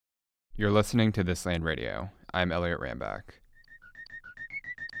You're listening to This Land Radio. I'm Elliot Ramback.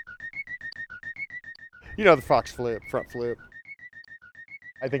 You know the Fox flip, front flip.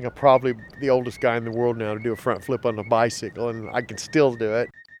 I think I'm probably the oldest guy in the world now to do a front flip on a bicycle, and I can still do it.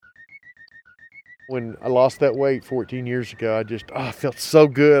 When I lost that weight 14 years ago, I felt so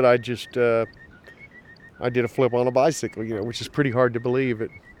good. I did a flip on a bicycle, which is pretty hard to believe at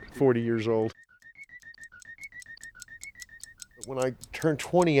 40 years old. When I turned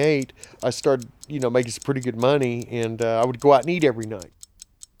 28, I started, making some pretty good money, and I would go out and eat every night.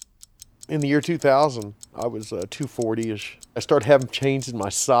 In the year 2000, I was 240-ish. I started having changes in my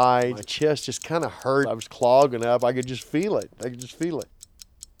side. My chest just kind of hurt. I was clogging up. I could just feel it.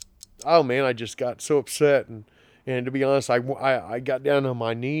 Oh, man, I just got so upset. And to be honest, I got down on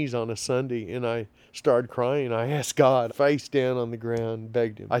my knees on a Sunday, and I started crying. I asked God, face down on the ground,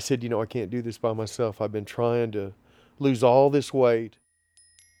 begged him. I said, I can't do this by myself. I've been trying to lose all this weight.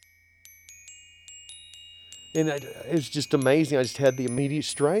 And it was just amazing. I just had the immediate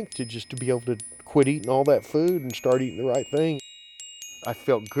strength to be able to quit eating all that food and start eating the right thing. I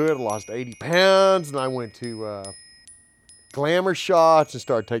felt good. I lost 80 pounds, and I went to glamour shots and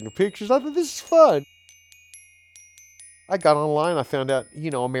started taking pictures. I thought, this is fun. I got online. I found out,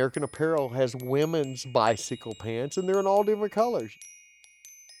 American Apparel has women's bicycle pants, and they're in all different colors.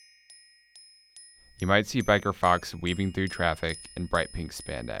 You might see Biker Fox weaving through traffic in bright pink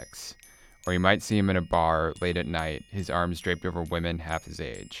spandex. Or you might see him in a bar late at night, his arms draped over women half his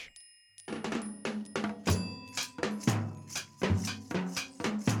age.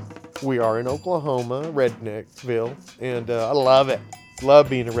 We are in Oklahoma, Redneckville, and I love it. Love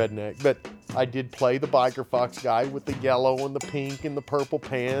being a redneck. But I did play the Biker Fox guy with the yellow and the pink and the purple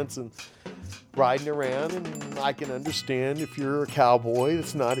pants and riding around. And I can understand if you're a cowboy,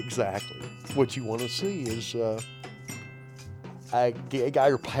 that's not exactly what you want to see is a gay guy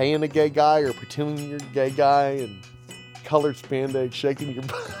or paying a gay guy or pretending you're a gay guy and colored spandex shaking your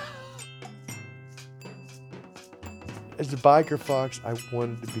butt. As a Biker Fox, I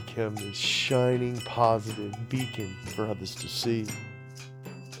wanted to become this shining, positive beacon for others to see.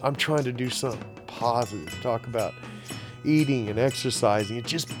 I'm trying to do something positive, talk about eating and exercising and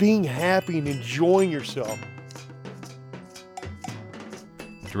just being happy and enjoying yourself.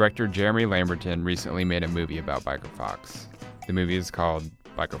 Director Jeremy Lamberton recently made a movie about Biker Fox. The movie is called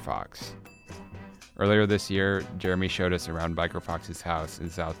Biker Fox. Earlier this year, Jeremy showed us around Biker Fox's house in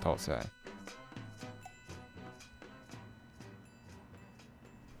South Tulsa.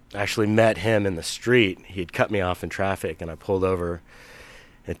 I actually met him in the street. He'd cut me off in traffic, and I pulled over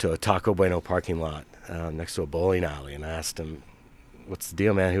into a Taco Bueno parking lot next to a bowling alley, and I asked him, "What's the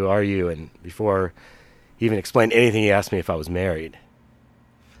deal, man? Who are you?" And before he even explained anything, he asked me if I was married.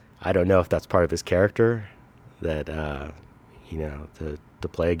 I don't know if that's part of his character, that to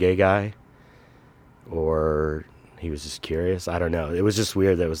play a gay guy, or he was just curious. I don't know. It was just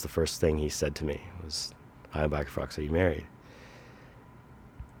weird that it was the first thing he said to me was, "Hi, Biker Fox, are you married?"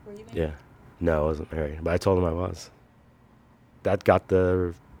 Were you married? Yeah. No, I wasn't married, but I told him I was. That got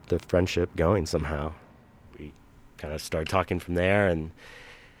the friendship going somehow. We kind of started talking from there, and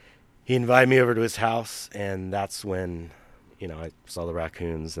he invited me over to his house, and that's when, I saw the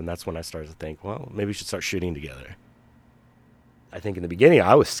raccoons, and that's when I started to think, well, maybe we should start shooting together. I think in the beginning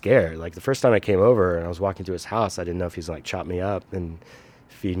I was scared. Like the first time I came over and I was walking to his house, I didn't know if he's like chop me up and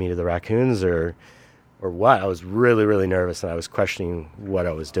feed me to the raccoons or what. I was really, really nervous, and I was questioning what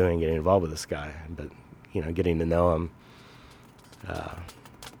I was doing, getting involved with this guy. But, getting to know him,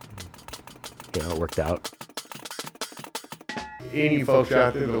 it worked out. Any folks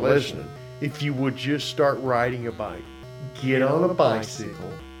out there that are listening, if you would just start riding a bike, get on a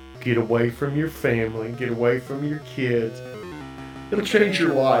bicycle, get away from your family, get away from your kids, it'll change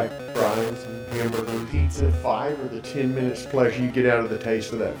your life. Fries and hamburger and pizza, 5 or the 10 minutes pleasure you get out of the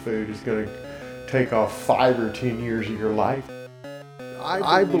taste of that food is going to take off 5 or 10 years of your life.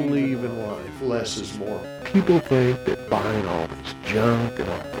 I believe in life, less is more. People think that buying all this junk and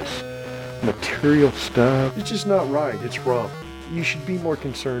all this material stuff, it's just not right. It's wrong. You should be more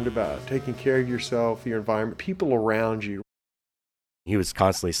concerned about taking care of yourself, your environment, people around you. He was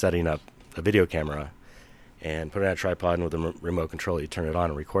constantly setting up a video camera and put it on a tripod, and with a remote control, he'd turn it on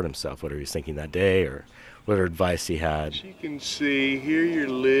and record himself, whatever he was thinking that day or whatever advice he had. As you can see, here your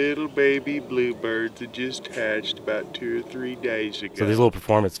little baby bluebirds that just hatched about 2 or 3 days ago. So these little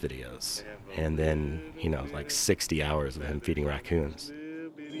performance videos, and then, like 60 hours of him feeding raccoons.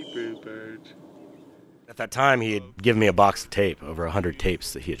 Little bitty bluebirds. At that time, he had given me a box of tape, over 100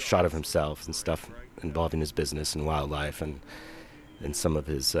 tapes that he had shot of himself and stuff involving his business and wildlife and some of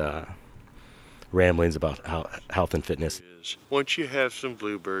his ramblings about health and fitness. Once you have some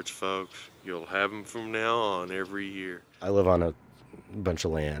bluebirds, folks, you'll have them from now on every year. I live on a bunch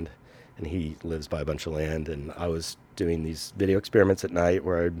of land, and he lives by a bunch of land, and I was doing these video experiments at night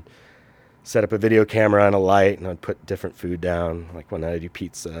where I'd set up a video camera and a light, and I'd put different food down. Like one night I'd do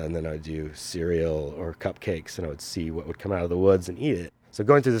pizza, and then I'd do cereal or cupcakes, and I would see what would come out of the woods and eat it. So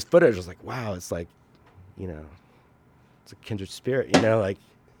going through this footage, I was like, wow, it's like, it's a kindred spirit, like,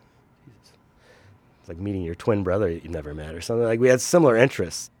 it's like meeting your twin brother you've never met or something. Like, we had similar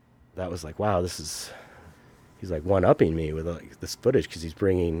interests. That was like, wow, he's like one-upping me with this footage because he's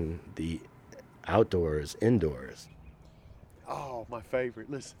bringing the outdoors indoors. Oh, my favorite.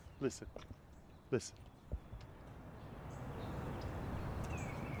 Listen.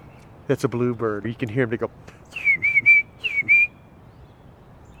 That's a bluebird. You can hear him. They go.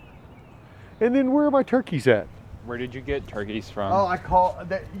 And then where are my turkeys at? Where did you get turkeys from? Oh, I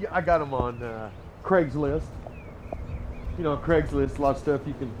got them on Craigslist. Craigslist, a lot of stuff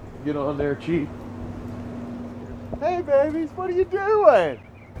you can get on there cheap. Hey, babies, what are you doing?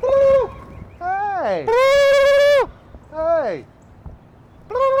 Hey! Hey!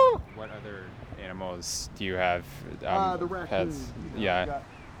 What other animals do you have? The raccoons. Pets? Yeah. I've got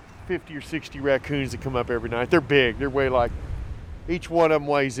 50 or 60 raccoons that come up every night. They're big. They weigh each one of them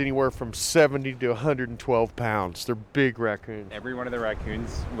weighs anywhere from 70 to 112 pounds. They're big raccoons. Every one of the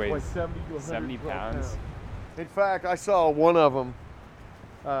raccoons weighs 70 to 70 pounds. In fact, I saw one of them.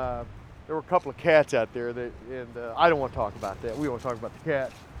 There were a couple of cats out there, and I don't want to talk about that. We want to talk about the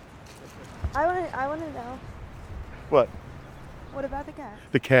cat. I want to know. What? What about the cat?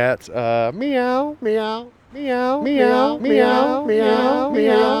 The cats, meow, meow, meow, meow, meow, meow,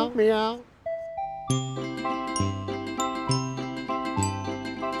 meow, meow.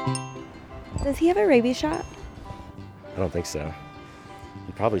 Does he have a rabies shot? I don't think so.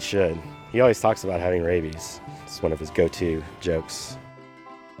 He probably should. He always talks about having rabies. It's one of his go-to jokes.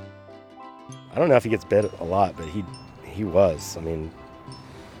 I don't know if he gets bit a lot, but he was. I mean,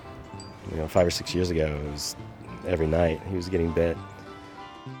 5 or 6 years ago, it was every night he was getting bit.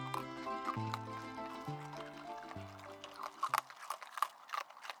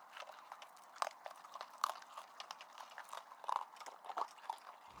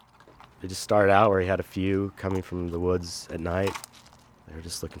 It just started out where he had a few coming from the woods at night. They were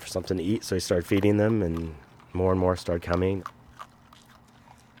just looking for something to eat, so he started feeding them, and more started coming.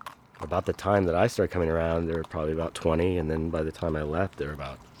 About the time that I started coming around, there were probably about 20, and then by the time I left, there were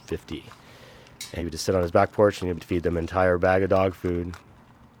about 50. And he would just sit on his back porch, and he would feed them an entire bag of dog food.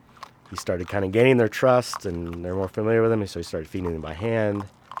 He started kind of gaining their trust, and they're more familiar with him, so he started feeding them by hand.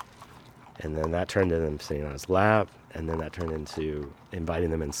 And then that turned into them sitting on his lap, and then that turned into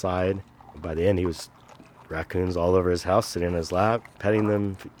inviting them inside. By the end, he was raccoons all over his house, sitting on his lap, petting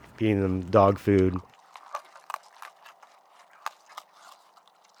them, feeding them dog food.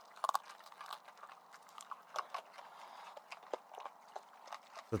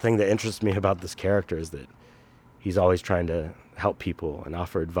 The thing that interests me about this character is that he's always trying to help people and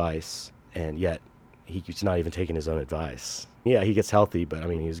offer advice, and yet he's not even taking his own advice. Yeah, he gets healthy, but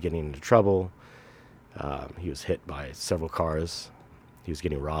he was getting into trouble. He was hit by several cars. He was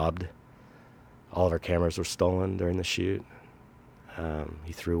getting robbed. All of our cameras were stolen during the shoot.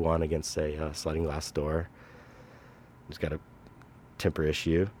 He threw one against a sliding glass door. He's got a temper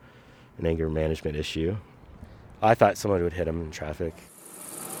issue, an anger management issue. I thought someone would hit him in traffic.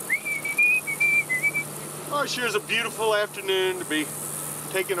 Oh, sure is a beautiful afternoon to be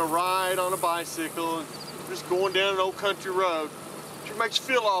taking a ride on a bicycle and just going down an old country road. Sure makes you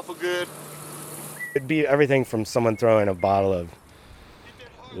feel awful good. It'd be everything from someone throwing a bottle of,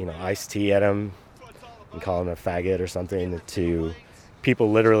 iced tea at him and calling him a faggot or something, to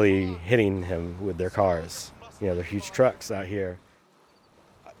people literally hitting him with their cars. They're huge trucks out here.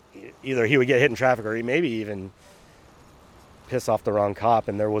 Either he would get hit in traffic, or he maybe even piss off the wrong cop.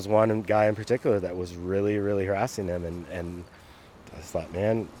 And there was one guy in particular that was really, really harassing him. And I just thought,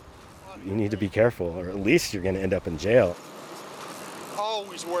 man, you need to be careful, or at least you're going to end up in jail.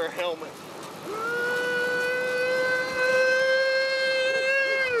 Always wear a helmet.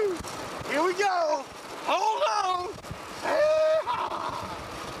 Here we go. Hold on.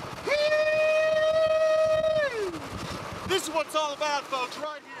 This is what it's all about, folks,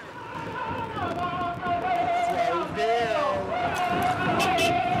 right here. Slow down.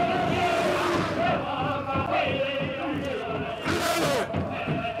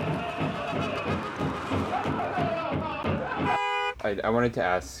 I wanted to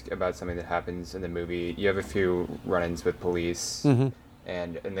ask about something that happens in the movie. You have a few run-ins with police,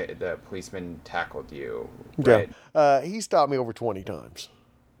 and the policeman tackled you, right? Yeah. He stopped me over 20 times.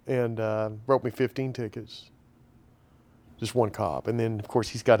 and wrote me 15 tickets. Just one cop. And then, of course,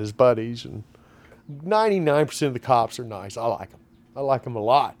 he's got his buddies, and 99% of the cops are nice. I like them. I like them a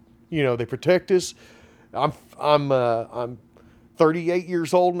lot. You know, they protect us. I'm 38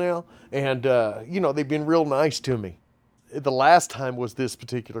 years old now, and, you know, they've been real nice to me. The last time was this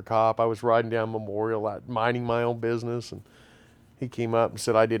particular cop. I was riding down Memorial, minding my own business, and he came up and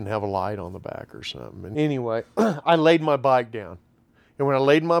said I didn't have a light on the back or something. And anyway, I laid my bike down. And when I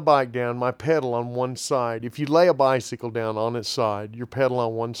laid my bike down, my pedal on one side, if you lay a bicycle down on its side, your pedal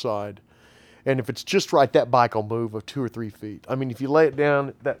on one side, and if it's just right, that bike will move 2 or 3 feet. I mean, if you lay it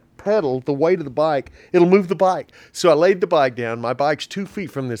down, that pedal, the weight of the bike, it'll move the bike. So I laid the bike down. My bike's 2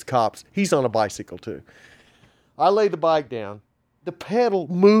 feet from this cop's. He's on a bicycle too. I lay the bike down. The pedal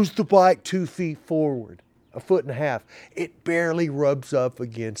moves the bike 2 feet forward, 1.5 feet. It barely rubs up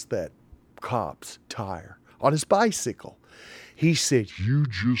against that cop's tire on his bicycle. He said, You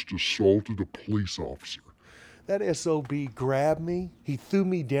just assaulted a police officer. that SOB grabbed me. He threw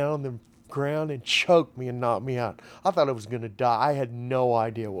me down on the ground and choked me and knocked me out. I thought I was going to die. I had no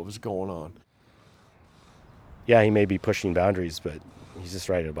idea what was going on. Yeah, he may be pushing boundaries, but he's just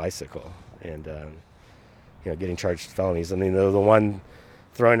riding a bicycle and, getting charged with felonies. I mean, the one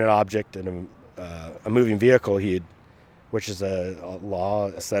throwing an object in a moving vehicle, which is a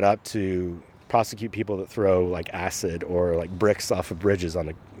law set up to prosecute people that throw like acid or like bricks off of bridges on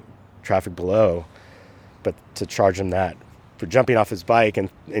the traffic below, but to charge him that for jumping off his bike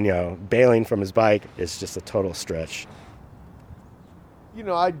and bailing from his bike is just a total stretch. You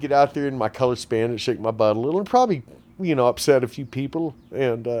know, I'd get out there in my color span and shake my butt a little and probably, upset a few people.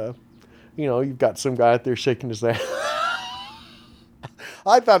 And, you've got some guy out there shaking his ass.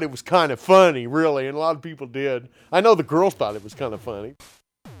 I thought it was kind of funny, really, and a lot of people did. I know the girls thought it was kind of funny.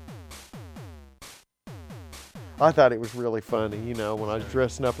 I thought it was really funny, when I was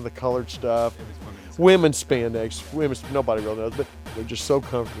dressing up in the colored stuff. Women's spandex. Nobody really knows, but they're just so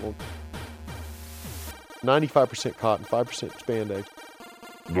comfortable. 95% cotton, 5% spandex.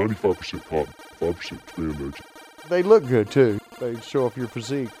 95% cotton, 5% spandex. They look good, too. They show off your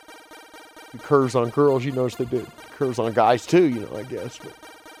physique. The curves on girls, you notice they do. Curves on guys, too, I guess. But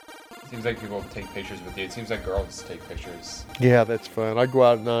It seems like people take pictures with you. It seems like girls take pictures. yeah, that's fun. I go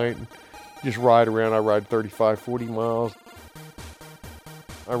out at night and just ride around. I ride 35, 40 miles.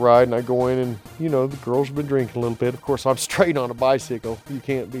 I ride and I go in and, the girls have been drinking a little bit. Of course, I'm straight on a bicycle. You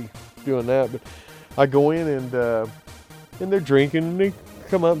can't be doing that. But I go in and they're drinking and they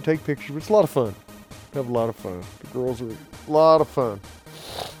come up and take pictures. It's a lot of fun. Have a lot of fun. The girls are a lot of fun.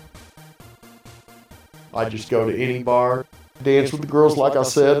 I just go to any bar, dance with the girls like I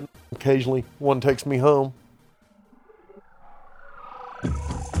said. Occasionally one takes me home.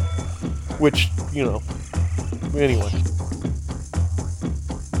 Which, anyway.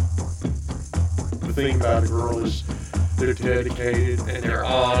 The thing about a girl is they're dedicated and they're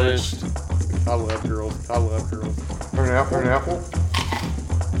honest. I love girls. I love girls. An apple? An apple?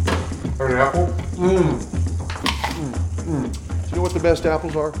 An apple? You know what the best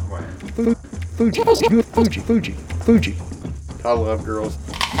apples are? What? Fuji. I love girls.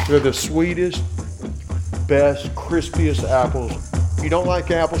 They're the sweetest, best, crispiest apples. If you don't like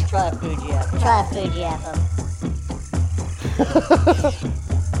apples, Try Fuji apple. Try Fuji apple.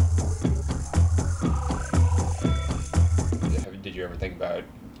 Did you ever think about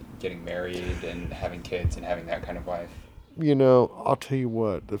getting married and having kids and having that kind of life? I'll tell you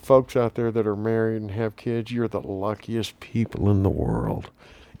what, the folks out there that are married and have kids, you're the luckiest people in the world.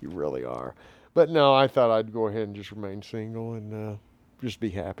 You really are. But no, I thought I'd go ahead and just remain single and just be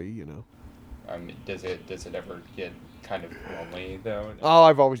happy, Does it ever get kind of lonely though? Oh,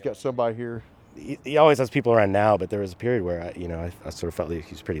 I've always got somebody here. He always has people around now, but there was a period where I sort of felt like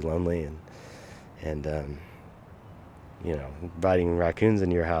he was pretty lonely and inviting raccoons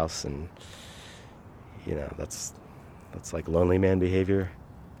into your house and that's like lonely man behavior.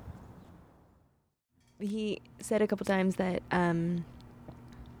 He said a couple times that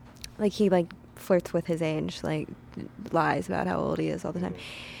he flirts with his age, lies about how old he is all the time.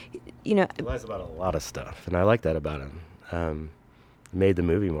 He lies about a lot of stuff, and I like that about him. It made the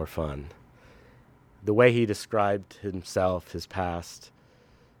movie more fun. The way he described himself, his past,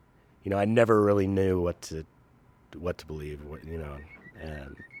 I never really knew what to believe,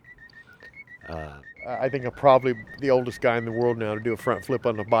 and I think I'm probably the oldest guy in the world now to do a front flip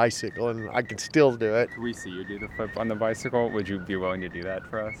on a bicycle, and I can still do it. Could we see you do the flip on the bicycle? Would you be willing to do that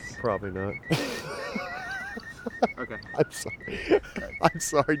for us? Probably not. Okay. I'm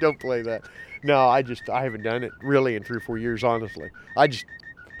sorry. Don't play that. No, I haven't done it really in 3 or 4 years, honestly. I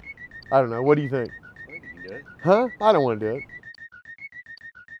don't know. What do you think? I think you can do it. Huh? I don't want to do it.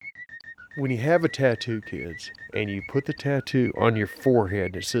 When you have a tattoo, kids, and you put the tattoo on your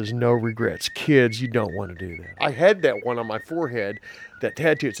forehead that says no regrets, kids, you don't want to do that. I had that one on my forehead, that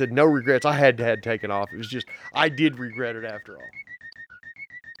tattoo, it said no regrets. I had to have it taken off. It was just, I did regret it after all.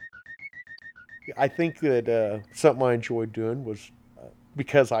 I think that something I enjoyed doing was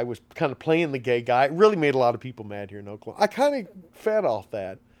because I was kind of playing the gay guy. It really made a lot of people mad here in Oklahoma. I kind of fed off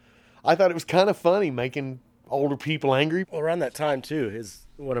that. I thought it was kind of funny making older people angry. Well, around that time too,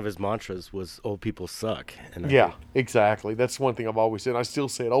 one of his mantras was "Old people suck." And Yeah, exactly. That's one thing I've always said. I still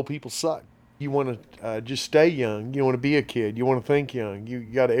say it. Old people suck. You want to just stay young. You want to be a kid. You want to think young. You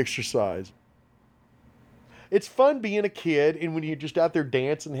got to exercise. It's fun being a kid, and when you're just out there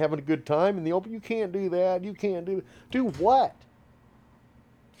dancing, having a good time, and the old, you can't do that. You can't do what?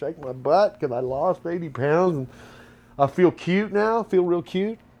 Shake my butt because I lost 80 pounds and I feel cute now. I feel real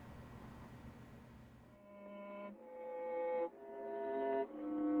cute.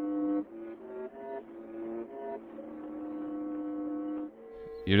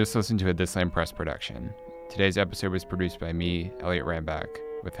 You just listened to a This Land Press production. Today's episode was produced by me, Elliot Rambeck,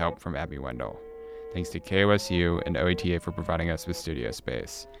 with help from Abby Wendell. Thanks to KOSU and OETA for providing us with studio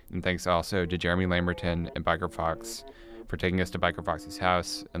space. And thanks also to Jeremy Lamberton and Biker Fox for taking us to Biker Fox's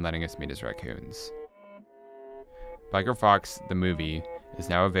house and letting us meet his raccoons. Biker Fox, the movie, is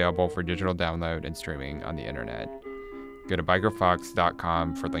now available for digital download and streaming on the internet. Go to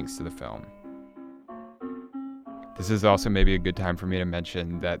bikerfox.com for links to the film. This is also maybe a good time for me to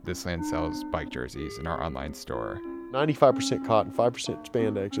mention that This Land sells bike jerseys in our online store. 95% cotton, 5%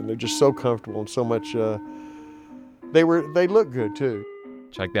 spandex, and they're just so comfortable and so much. They look good too.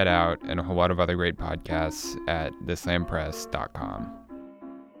 Check that out and a whole lot of other great podcasts at thislandpress.com.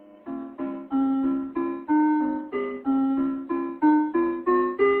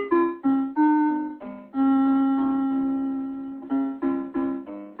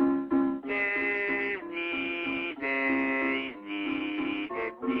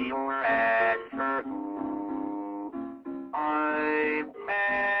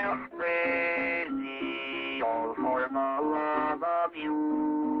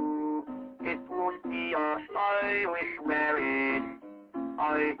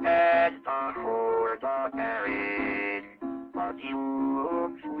 I can't afford a marriage, but you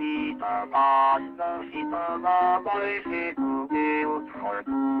look sweet upon the seat of a bicycle built for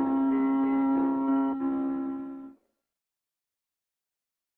two.